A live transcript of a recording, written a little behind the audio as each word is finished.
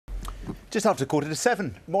Just after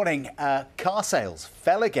 6:45. Morning. Car sales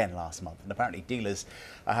fell again last month, and apparently dealers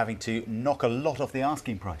are having to knock a lot off the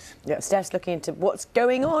asking price. Yeah, Steph's looking into what's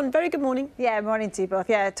going on. Very good morning. Yeah, morning to you both.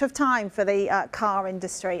 Yeah, tough time for the car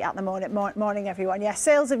industry at the moment. Morning, everyone. Yeah,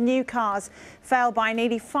 sales of new cars fell by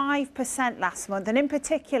nearly 5% last month, and in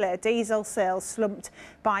particular, diesel sales slumped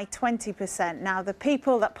by 20%. Now, the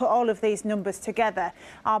people that put all of these numbers together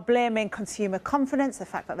are blaming consumer confidence, the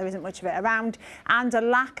fact that there isn't much of it around, and a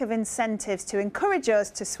lack of incentives to encourage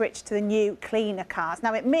us to switch to the new, cleaner cars.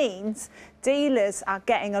 Now, it means dealers are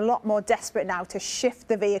getting a lot more desperate now to shift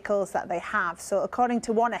the vehicles that they have. So according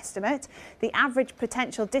to one estimate, the average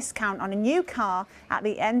potential discount on a new car at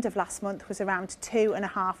the end of last month was around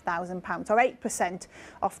 £2,500, or 8%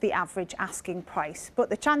 off the average asking price. But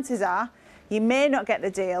the chances are you may not get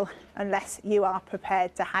the deal unless you are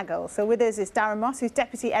prepared to haggle. So with us is Darren Moss, who's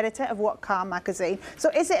Deputy Editor of What Car magazine. So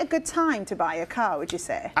is it a good time to buy a car, would you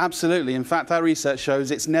say? Absolutely. In fact, our research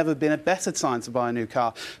shows it's never been a better time to buy a new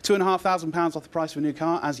car. £2,500 off the price of a new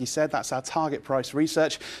car. As you said, that's our target price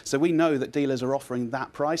research. So we know that dealers are offering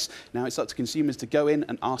that price. Now it's up to consumers to go in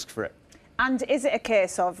and ask for it. And is it a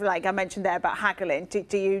case of, like I mentioned there about haggling,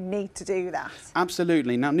 do you need to do that?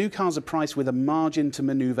 Absolutely. Now, new cars are priced with a margin to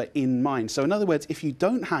manoeuvre in mind. So in other words, if you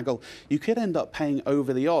don't haggle, you could end up paying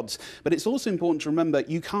over the odds. But it's also important to remember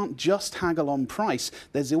you can't just haggle on price.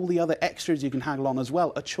 There's all the other extras you can haggle on as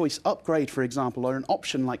well. A choice upgrade, for example, or an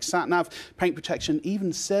option like sat-nav, paint protection,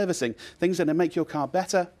 even servicing. Things that make your car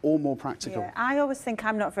better or more practical. Yeah, I always think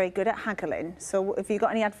I'm not very good at haggling. So have you got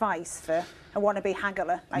any advice for a wannabe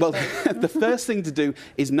haggler like well, me? The first thing to do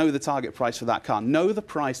is know the target price for that car. Know the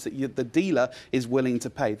price that the dealer is willing to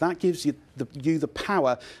pay. That gives you the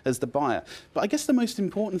power as the buyer. But I guess the most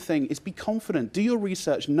important thing is be confident. Do your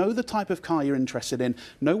research. Know the type of car you're interested in.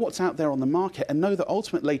 Know what's out there on the market, and know that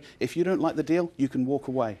ultimately, if you don't like the deal, you can walk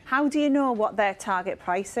away. How do you know what their target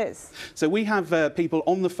price is? So we have people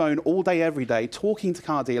on the phone all day, every day, talking to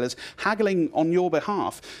car dealers, haggling on your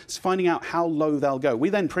behalf, finding out how low they'll go. We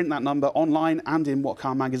then print that number online and in What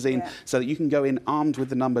Car magazine, so that you can go in armed with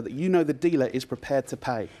the number that you know the dealer is prepared to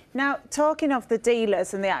pay. Now, talking of the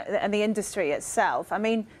dealers and the industry itself, I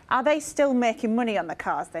mean, are they still making money on the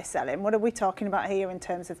cars they're selling? What are we talking about here in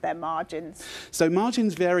terms of their margins? So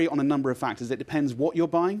margins vary on a number of factors. It depends what you're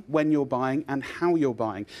buying, when you're buying, and how you're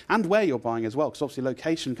buying, and where you're buying as well, because obviously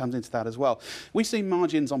location comes into that as well. We've seen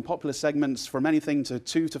margins on popular segments from anything to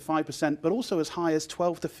 2 to 5%, but also as high as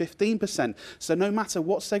 12 to 15%. So no matter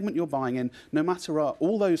what segment you're buying in, no matter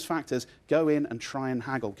all those factors, go in and try and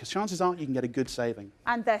haggle, because chances are you can get a good saving.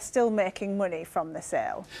 And they're still making money from the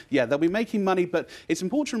sale? Yeah, they'll be making money, but it's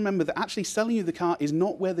important to remember that actually selling you the car is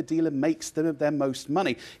not where the dealer makes their most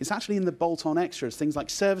money. It's actually in the bolt-on extras, things like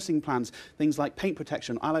servicing plans, things like paint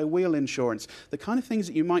protection, alloy wheel insurance, the kind of things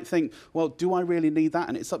that you might think, well, do I really need that?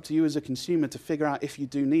 And it's up to you as a consumer to figure out if you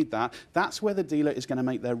do need that. That's where the dealer is going to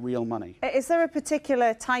make their real money. Is there a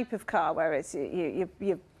particular type of car where it's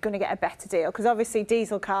you're going to get a better deal? Because obviously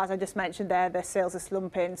diesel cars, I just mentioned there, their sales are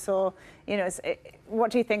slumping. So, you know, what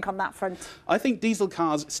do you think on that front? I think diesel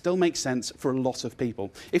cars still make sense for a lot of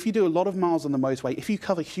people. If you do a lot of miles on the motorway, if you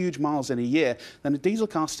cover huge miles in a year, then a diesel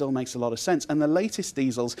car still makes a lot of sense. And the latest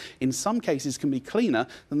diesels, in some cases, can be cleaner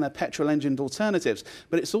than their petrol-engined alternatives.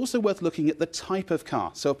 But it's also worth looking at the type of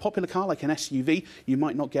car. So a popular car like an SUV, you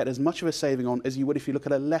might not get as much of a saving on as you would if you look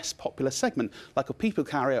at a less popular segment, like a people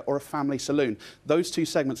carrier or a family saloon. Those two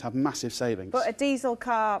segments have massive savings. But a diesel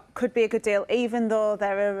car could be a good deal, even though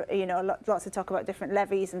there are, you know, lots of talk about different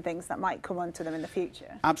levies and things that might come onto them in the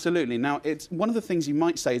future. Absolutely. Now, it's one of the things you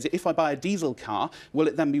might say is that if I buy a diesel car, will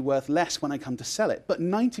it then be worth less when I come to sell it? But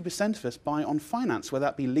 90% of us buy on finance, whether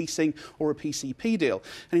that be leasing or a PCP deal.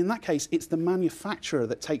 And in that case, it's the manufacturer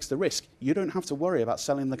that takes the risk. You don't have to worry about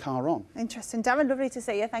selling the car on. Interesting. Darren, lovely to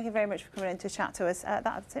see you. Thank you very much for coming in to chat to us.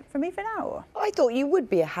 That's it from me for now. I thought you would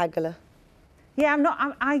be a haggler. Yeah, I'm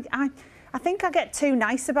not. I think I get too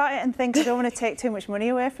nice about it and think I don't want to take too much money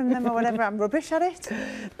away from them or whatever. I'm rubbish at it.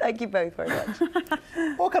 Thank you both very much.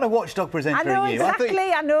 What kind of watchdog presenter I know, are you?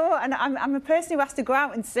 exactly, I know. And I'm a person who has to go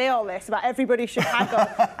out and say all this about everybody should haggle,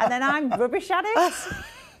 and then I'm rubbish at it.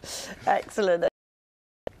 Excellent.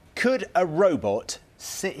 Could a robot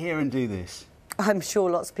sit here and do this? I'm sure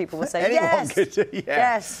lots of people will say Anyone yes. could, yeah.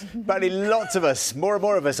 Yes. Apparently lots of us, more and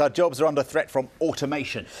more of us, our jobs are under threat from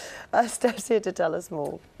automation. Steph's here to tell us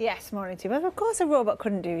more. Yes, morning to you. Well, of course a robot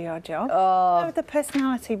couldn't do your job. Oh. How would the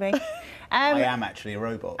personality be? I am actually a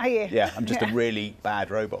robot. Are you? Yeah, I'm just a really bad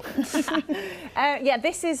robot. Yeah,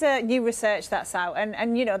 this is new research that's out,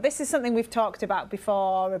 and you know, this is something we've talked about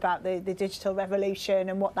before, about the digital revolution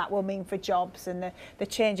and what that will mean for jobs and the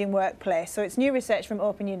changing workplace. So it's new research from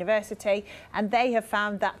Open University, and they have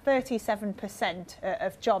found that 37%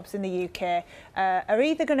 of jobs in the UK are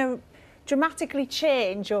either going to dramatically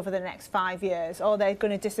change over the next 5 years, or they're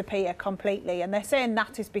going to disappear completely. And they're saying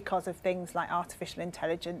that is because of things like artificial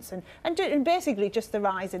intelligence and basically just the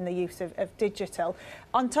rise in the use of digital.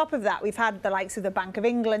 On top of that, we've had the likes of the Bank of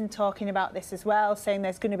England talking about this as well, saying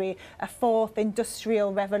there's going to be a fourth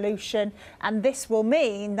industrial revolution, and this will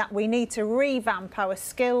mean that we need to revamp our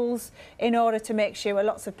skills in order to make sure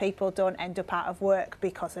lots of people don't end up out of work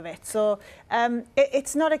because of it. So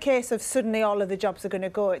it's not a case of suddenly all of the jobs are going to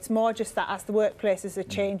go. It's more just that as the workplaces are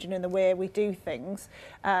changing in the way we do things,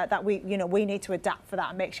 that we need to adapt for that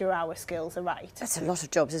and make sure our skills are right. That's a lot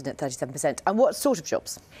of jobs, isn't it? 37%. And what sort of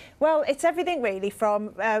jobs? Well, it's everything really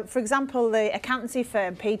from, for example, the accountancy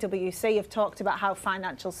firm PwC have talked about how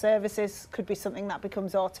financial services could be something that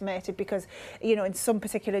becomes automated because, you know, in some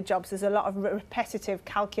particular jobs there's a lot of repetitive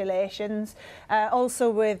calculations. Also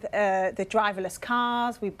with the driverless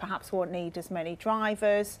cars, we perhaps won't need as many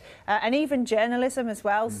drivers, and even journalism as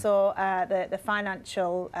well. So the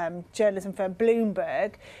financial journalism firm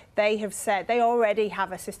Bloomberg, they have said they already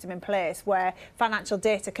have a system in place where financial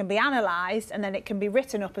data can be analysed and then it can be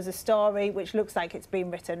written up as a story which looks like it's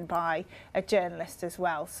been written by a journalist as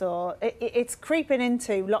well. So it's creeping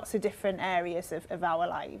into lots of different areas of our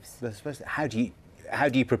lives. I suppose, how do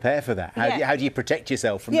you prepare for that? How do you protect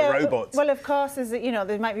yourself from the robots? Well, of course,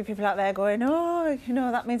 there might be people out there going, oh,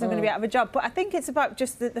 that means I'm going to be out of a job. But I think it's about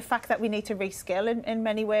just the fact that we need to reskill in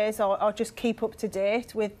many ways, or just keep up to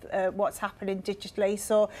date with what's happening digitally.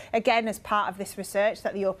 So again, as part of this research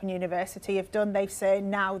that the Open University have done, they've said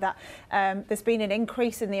now that there's been an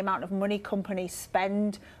increase in the amount of money companies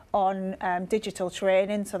spend on digital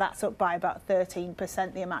training, so that's up by about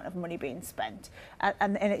 13%, the amount of money being spent,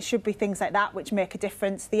 and it should be things like that which make a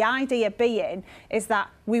difference. The idea being is that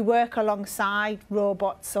we work alongside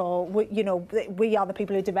robots, or we are the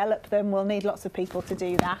people who develop them. We'll need lots of people to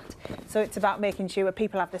do that, so it's about making sure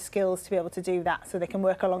people have the skills to be able to do that, so they can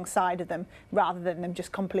work alongside of them rather than them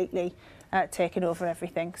just completely taking over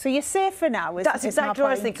everything. So you're safe for now. That's exactly what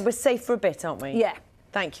I was thinking. We're safe for a bit, aren't we? Yeah.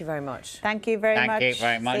 Thank you very much. Thank you very much. Thank you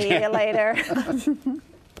very much. See you later.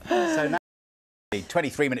 So now,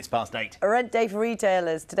 23 minutes past 8. A rent day for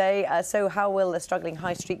retailers today. So how will the struggling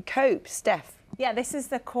high street cope? Steph? Yeah, this is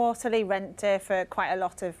the quarterly rent day for quite a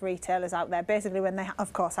lot of retailers out there, basically when they,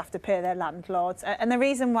 of course, have to pay their landlords. And the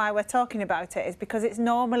reason why we're talking about it is because it's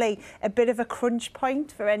normally a bit of a crunch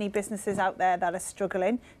point for any businesses out there that are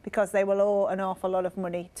struggling, because they will owe an awful lot of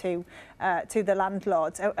money to the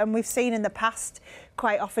landlords. And we've seen in the past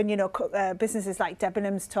quite often, businesses like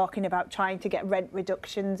Debenhams talking about trying to get rent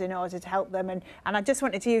reductions in order to help them. And I just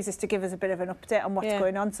wanted to use this to give us a bit of an update on what's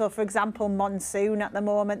going on. So, for example, Monsoon at the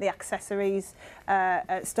moment, the accessories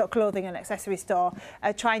clothing and accessory store,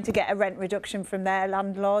 are trying to get a rent reduction from their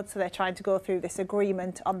landlord. So they're trying to go through this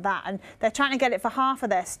agreement on that. And they're trying to get it for half of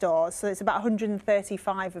their stores. So it's about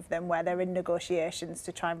 135 of them where they're in negotiations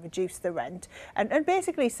to try and reduce the rent and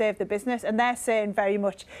basically save the business. And they're saying very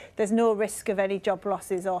much there's no risk of any job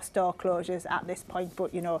losses or store closures at this point,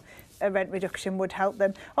 but a rent reduction would help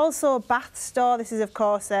them. Also, Bath Store, this is of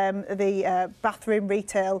course the bathroom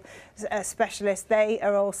retail specialist. They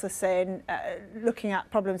are also saying, looking at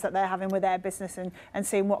problems that they're having with their business and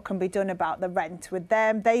seeing what can be done about the rent with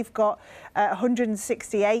them. They've got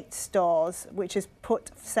 168 stores, which has put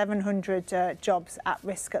 700 jobs at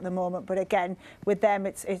risk at the moment. But again, with them,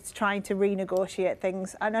 it's trying to renegotiate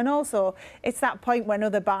things. And also, it's that point when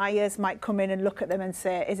other buyers might come in and look at them and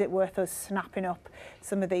say, is it worth us snapping up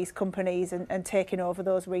some of these companies and taking over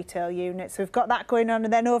those retail units? So we've got that going on.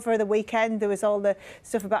 And then over the weekend, there was all the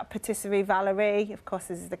stuff about Patisserie Valerie. Of course,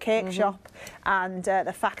 this is the cake shop. And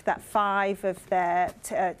the fact that 5 of their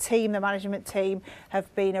team, the management team,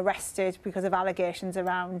 have been arrested because of allegations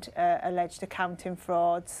around alleged accounting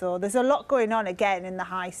fraud. So there's a lot going on again in the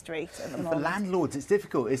high street at the moment. For landlords, it's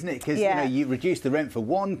difficult, isn't it? Because you reduce the rent for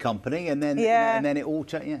one company and then it all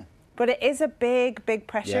changes. But it is a big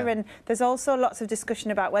pressure, and there's also lots of discussion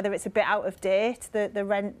about whether it's a bit out of date, the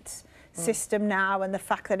rent system now, and the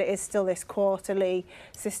fact that it is still this quarterly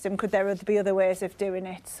system. Could there be other ways of doing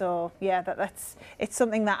it? So yeah, it's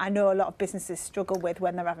something that I know a lot of businesses struggle with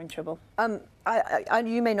when they're having trouble.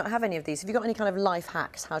 You may not have any of these. Have you got any kind of life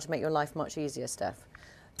hacks how to make your life much easier, Steph?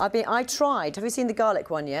 I tried. Have you seen the garlic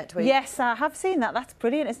one yet? Yes, I have seen that. That's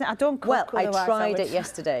brilliant, isn't it? I don't cook. Well, I otherwise tried would. it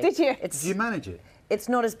yesterday. Did you? Did you manage it? It's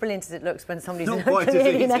not as brilliant as it looks when somebody's Not a quite as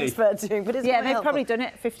Canadian easy. expert doing, but it's Yeah, quite they've helpful. probably done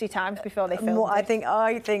it 50 times before they filmed it.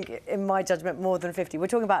 I think, in my judgment, more than 50. We're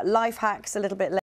talking about life hacks a little bit later.